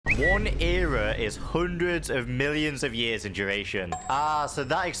One era is hundreds of millions of years in duration. Ah, so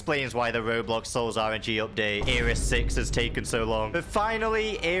that explains why the Roblox SOL'S RNG update Era 6 has taken so long. But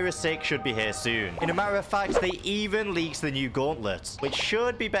finally, Era 6 should be here soon. In a matter of fact, they even leaked the new Gauntlet, which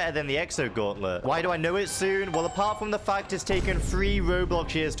should be better than the Exo Gauntlet. Why do I know it soon? Well, apart from the fact it's taken 3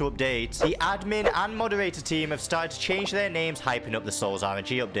 Roblox years to update, the admin and moderator team have started to change their names, hyping up the SOL'S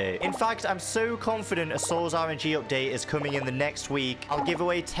RNG update. In fact, I'm so confident a SOL'S RNG update is coming in the next week. I'll give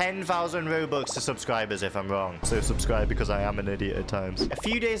away 10,000 Robux to subscribers if I'm wrong. So subscribe because I am an idiot at times. A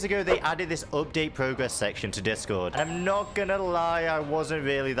few days ago, they added this update progress section to Discord. And I'm not gonna lie, I wasn't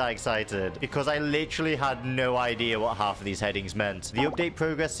really that excited because I literally had no idea what half of these headings meant. The update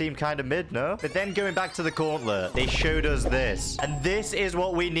progress seemed kind of mid, no? But then going back to the Gauntlet, they showed us this. And this is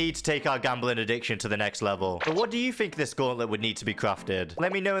what we need to take our gambling addiction to the next level. But what do you think this Gauntlet would need to be crafted?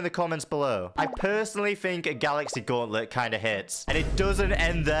 Let me know in the comments below. I personally think a Galaxy Gauntlet kind of hits. And it doesn't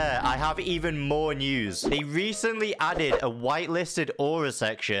end there. I have even more news. They recently added a whitelisted aura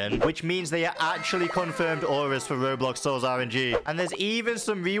section, which means they are actually confirmed auras for Roblox SOL'S RNG. And there's even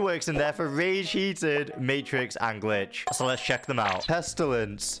some reworks in there for Rage Heated, Matrix, and Glitch. So let's check them out.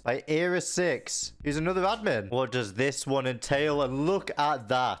 Pestilence by Era 6. Here's another admin. What does this one entail? And look at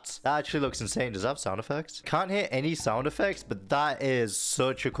that. That actually looks insane. Does that have sound effects? Can't hear any sound effects, but that is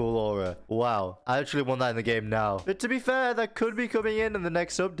such a cool aura. Wow. I actually want that in the game now. But to be fair, that could be coming in the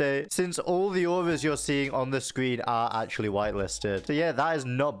next update, since all the auras you're seeing on the screen are actually whitelisted. So yeah, that is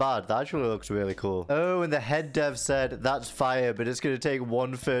not bad. That actually looks really cool. Oh, and the head dev said that's fire, but it's going to take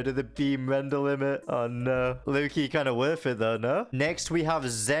 1/3 of the beam render limit. Oh no. Low-key kind of worth it though, no? Next, we have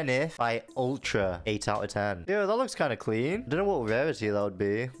Zenith by Ultra. 8 out of 10. Yo, that looks kind of clean. I don't know what rarity that would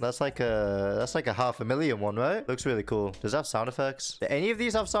be. That's like a 500,000 one, right? Looks really cool. Does it have sound effects? Do any of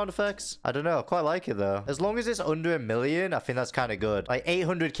these have sound effects? I don't know. I quite like it though. As long as it's under 1 million, I think that's kind of good. Like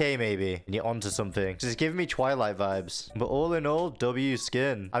 800k maybe, and you're onto something. It's giving me Twilight vibes. But all in all, W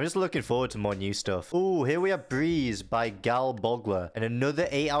skin. I'm just looking forward to more new stuff. Ooh, here we have Breeze by Gal Bogler, and another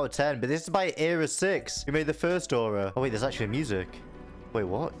 8 out of 10. But this is by Era 6, who made the first aura. Oh wait, there's actually music. Wait,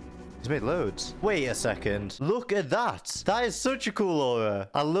 what? He's made loads. Wait a second. Look at that. That is such a cool aura.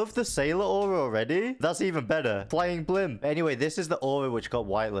 I love the sailor aura already. That's even better. Flying blimp. Anyway, this is the aura which got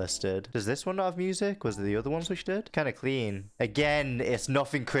whitelisted. Does this one not have music? Was it the other ones which did? Kind of clean. Again, it's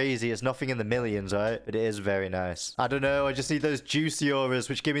nothing crazy. It's nothing in the millions, right? But it is very nice. I don't know. I just need those juicy auras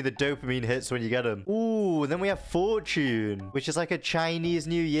which give me the dopamine hits when you get them. Ooh, and then we have Fortune, which is like a Chinese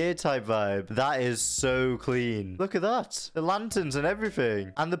New Year type vibe. That is so clean. Look at that. The lanterns and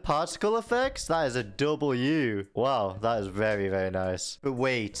everything. And the particle effects, that is a W. Wow, that is very, very nice. But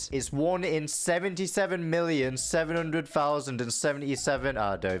wait, it's 1 in 77,700,077.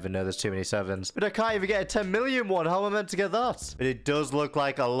 I don't even know, there's too many sevens. But I can't even get a 10 million one. How am I meant to get that? But it does look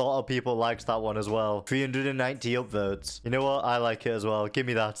like a lot of people liked that one as well. 390 upvotes. You know what? I like it as well. Give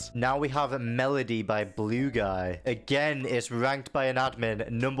me that. Now we have Melody by Blue Guy. Again, it's ranked by an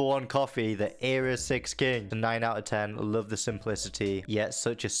admin. #1 coffee, the Era 6 King. A 9 out of 10. Love the simplicity, yet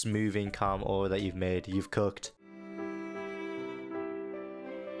such a smooth calm aura that you've made. You've cooked.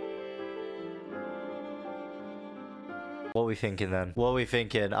 What are we thinking then? What are we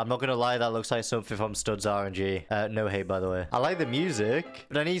thinking? I'm not gonna lie, that looks like something from Stud's RNG. No hate, by the way. I like the music,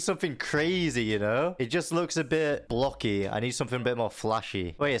 but I need something crazy, you know? It just looks a bit blocky. I need something a bit more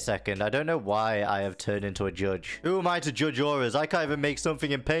flashy. Wait a second. I don't know why I have turned into a judge. Who am I to judge auras? I can't even make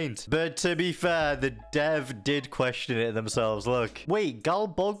something in paint. But to be fair, the dev did question it themselves. Look. Wait, Gal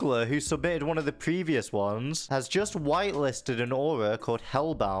Bogler, who submitted one of the previous ones, has just whitelisted an aura called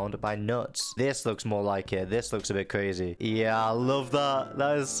Hellbound by Nuts. This looks more like it. This looks a bit crazy. Yeah, I love that.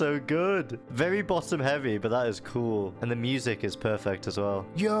 That is so good. Very bottom heavy, but that is cool. And the music is perfect as well.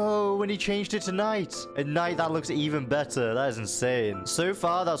 Yo, when he changed it to night. At night, that looks even better. That is insane. So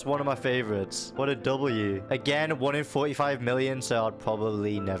far, that's one of my favorites. What a W. Again, 1 in 45 million, so I'd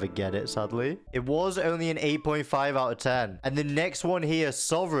probably never get it, sadly. It was only an 8.5 out of 10. And the next one here,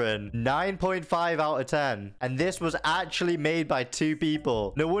 Sovereign, 9.5 out of 10. And this was actually made by 2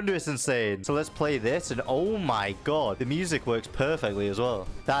 people. No wonder it's insane. So let's play this, and oh my god, the music works perfectly as well.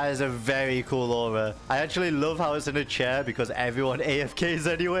 That is a very cool aura. I actually love how it's in a chair because everyone AFKs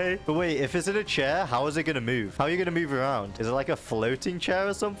anyway. But wait, if it's in a chair, how is it going to move? How are you going to move around? Is it like a floating chair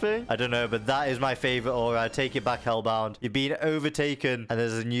or something? I don't know, but that is my favorite aura. I take it back, Hellbound. You've been overtaken and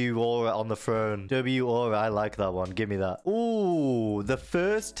there's a new aura on the throne. W aura, I like that one. Give me that. Ooh, the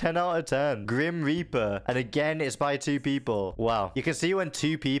first 10 out of 10. Grim Reaper. And again, it's by 2 people. Wow. You can see when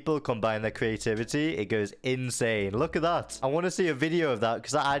 2 people combine their creativity, it goes insane. Look at at that. I want to see a video of that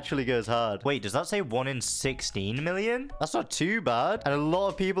because that actually goes hard. Wait, does that say 1 in 16 million? That's not too bad. And a lot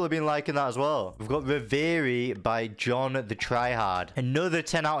of people have been liking that as well. We've got Reveri by John the Tryhard. Another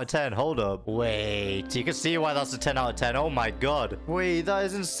 10 out of 10. Hold up. Wait, you can see why that's a 10 out of 10. Oh my god. Wait, that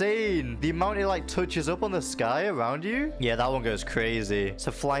is insane. The amount it like touches up on the sky around you. Yeah, that one goes crazy. It's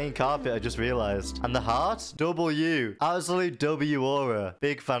a flying carpet, I just realized. And the heart? W. Absolute W aura.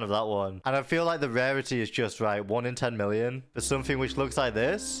 Big fan of that one. And I feel like the rarity is just right. 1 in 10 million. For something which looks like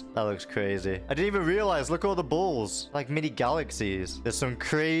this? That looks crazy. I didn't even realize. Look at all the balls. Like mini galaxies. There's some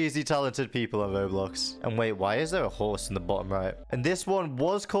crazy talented people on Roblox. And wait, why is there a horse in the bottom right? And this one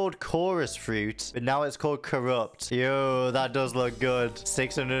was called Chorus Fruit, but now it's called Corrupt. Yo, that does look good.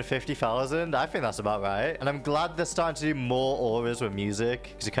 650,000? I think that's about right. And I'm glad they're starting to do more auras with music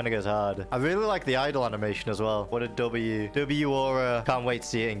because it kind of goes hard. I really like the idol animation as well. What a W. W aura. Can't wait to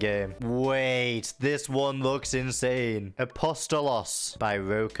see it in game. Wait, this one looks insane. Apostolos by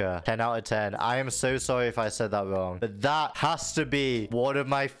Roka. 10 out of 10. I am so sorry if I said that wrong, but that has to be one of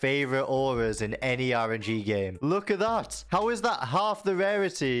my favorite auras in any RNG game. Look at that. How is that half the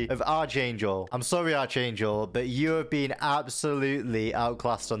rarity of Archangel? I'm sorry, Archangel, but you have been absolutely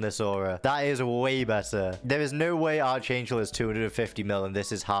outclassed on this aura. That is way better. There is no way Archangel is 250 mil and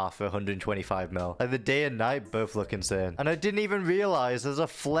this is half for 125 mil. Like the day and night both look insane. And I didn't even realize there's a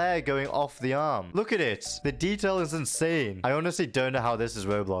flare going off the arm. Look at it. The detail is insane. I honestly don't know how this is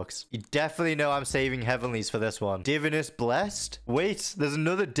Roblox. You definitely know I'm saving heavenlies for this one. Divinous Blessed? Wait, there's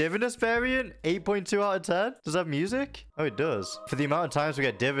another Divinous variant? 8.2 out of 10? Does that have music? Oh, it does. For the amount of times we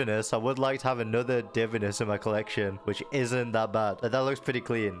get Divinous, I would like to have another Divinous in my collection, which isn't that bad. That looks pretty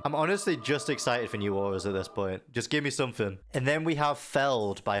clean. I'm honestly just excited for new auras at this point. Just give me something. And then we have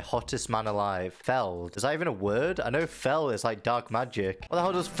Felled by Hottest Man Alive. Felled. Is that even a word? I know Fell is like dark magic. What the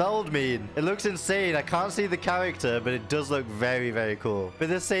hell does Felled mean? It looks insane. I can't see the character, but it does look very, very cool. But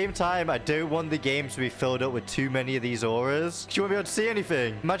at the same time, I don't want the game to be filled up with too many of these auras. You won't be able to see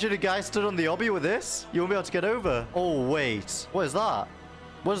anything. Imagine a guy stood on the obby with this. You won't be able to get over. Oh, wait. What is that?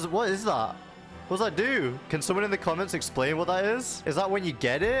 What is that? What does that do? Can someone in the comments explain what that is? Is that when you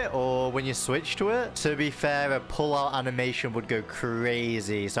get it or when you switch to it? To be fair, a pull-out animation would go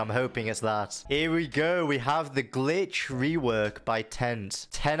crazy, so I'm hoping it's that. Here we go. We have the glitch rework by Tent.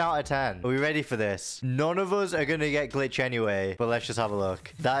 10 out of 10. Are we ready for this? None of us are going to get glitch anyway, but let's just have a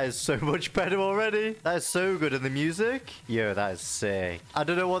look. That is so much better already. That is so good. And the music? Yo, that is sick. I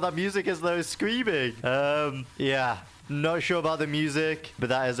don't know what that music is though. Screaming. Yeah. Not sure about the music, but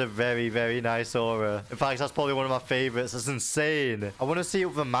that is a very, very nice aura. In fact, that's probably one of my favorites. It's insane. I want to see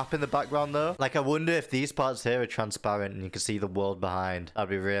the map in the background, though. Like, I wonder if these parts here are transparent and you can see the world behind. That'd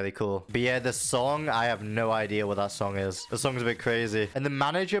be really cool. But yeah, the song, I have no idea what that song is. The song's a bit crazy. And the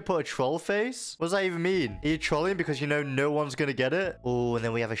manager put a troll face? What does that even mean? Are you trolling because you know no one's going to get it? Oh, and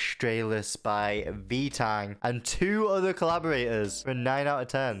then we have a Strayless by V-Tang and 2 other collaborators for a 9 out of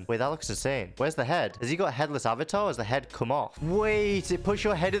 10. Wait, that looks insane. Where's the head? Has he got a headless avatar or is the head come off? Wait, it puts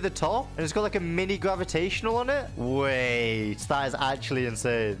your head at the top and it's got like a mini gravitational on it? Wait, that is actually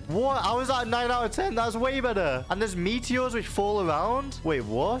insane. What? How is that a 9 out of 10? That's way better. And there's meteors which fall around. Wait,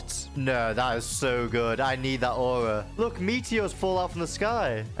 what? No, that is so good. I need that aura. Look, meteors fall out from the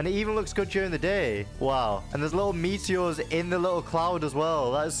sky and it even looks good during the day. Wow. And there's little meteors in the little cloud as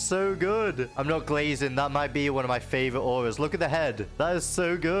well. That is so good. I'm not glazing. That might be one of my favorite auras. Look at the head. That is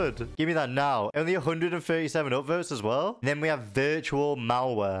so good. Give me that now. Only 137 upvotes as well. And then we have virtual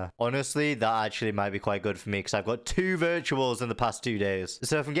malware. Honestly, that actually might be quite good for me because I've got 2 virtuals in the past 2 days.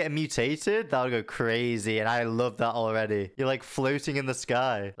 So if I'm getting mutated, that'll go crazy. And I love that already. You're like floating in the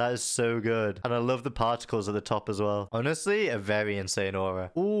sky. That is so good. And I love the particles at the top as well. Honestly, a very insane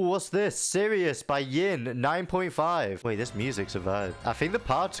aura. Ooh, what's this? Sirius by Yin, 9.5. Wait, this music's a vibe. I think the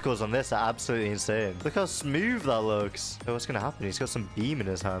particles on this are absolutely insane. Look how smooth that looks. Oh, what's going to happen? He's got some beam in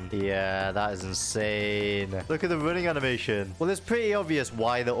his hand. Yeah, that is insane. Look at the running animation. Well, it's pretty obvious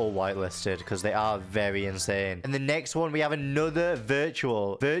why they're all whitelisted because they are very insane. And the next one, we have another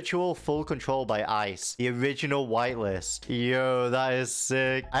virtual full control by Ice, the original whitelist. Yo, that is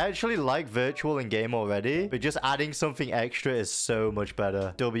sick. I actually like virtual in game already, but just adding something extra is so much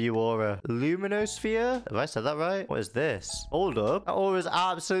better. W aura. Luminosphere? Have I said that right? What is this? Hold up. That aura is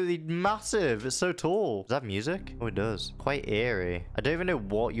absolutely massive. It's so tall. Does that have music? Oh, it does. Quite eerie. I don't even know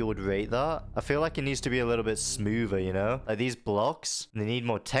what you would rate that. I feel like it needs to be a little bit smooth smoother, you know? Like these blocks, they need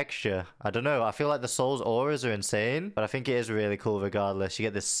more texture. I don't know. I feel like the Soul's auras are insane, but I think it is really cool regardless. You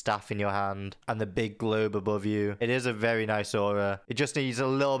get this staff in your hand and the big globe above you. It is a very nice aura. It just needs a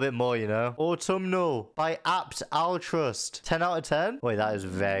little bit more, you know? Autumnal by Apt Altrust. 10 out of 10? Wait, that is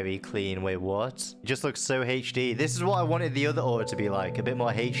very clean. Wait, what? It just looks so HD. This is what I wanted the other aura to be like. A bit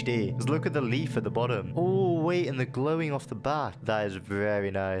more HD. Just look at the leaf at the bottom. Oh, wait, and the glowing off the back. That is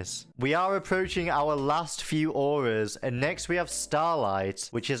very nice. We are approaching our last few auras, and next we have Starlight,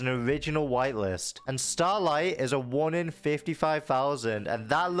 which is an original whitelist. And Starlight is a 1 in 55,000, and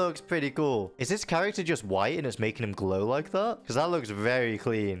that looks pretty cool. Is this character just white and it's making him glow like that? Because that looks very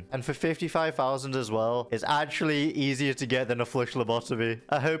clean. And for 55,000 as well, it's actually easier to get than a flush lobotomy.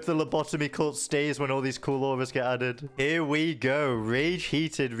 I hope the lobotomy cult stays when all these cool auras get added. Here we go. Rage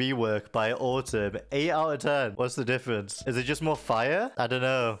Heated rework by Autumn. 8 out of 10. What's the difference? Is it just more fire? I don't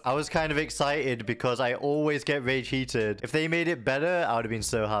know. I was kind of excited because I always get Rage Heated. If they made it better, I would have been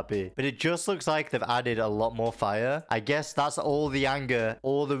so happy. But it just looks like they've added a lot more fire. I guess that's all the anger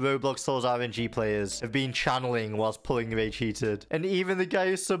all the Roblox SOL'S RNG players have been channeling whilst pulling Rage Heated. And even the guy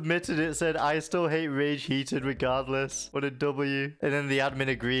who submitted it said, I still hate Rage Heated regardless. What a W. And then the admin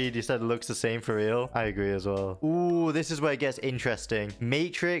agreed. He said it looks the same for real. I agree as well. Ooh, this is where it gets interesting.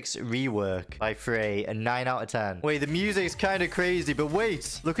 Matrix rework by Frey, a 9 out of 10. Wait, the music's kind of crazy, but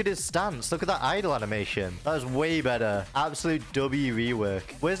wait. Look at his stance. Look at that idle animation. That was way better. Absolute W rework.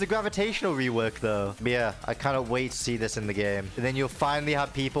 Where's the gravitational rework though? But yeah, I cannot wait to see this in the game. And then you'll finally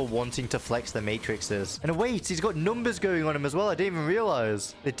have people wanting to flex their matrixes. And wait, he's got numbers going on him as well. I didn't even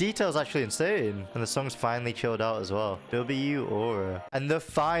realize. The detail's actually insane. And the song's finally chilled out as well. W Aura. And the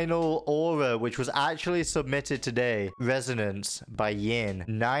final aura, which was actually submitted today, Resonance by Yin.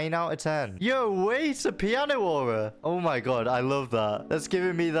 9 out of 10. Yo, wait, a piano aura. Oh my god, I love that. That's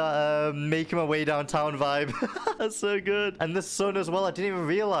giving me that making my way downtown vibe. That's so good. And the sun as well. I didn't even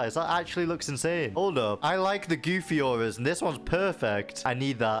realize. That actually looks insane. Hold up. I like the goofy auras, and this one's perfect. I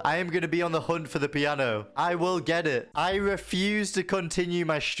need that. I am going to be on the hunt for the piano. I will get it. I refuse to continue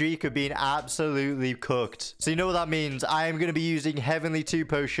my streak of being absolutely cooked. So you know what that means? I am going to be using Heavenly 2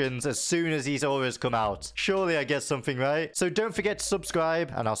 potions as soon as these auras come out. Surely I get something right. So don't forget to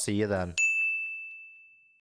subscribe, and I'll see you then.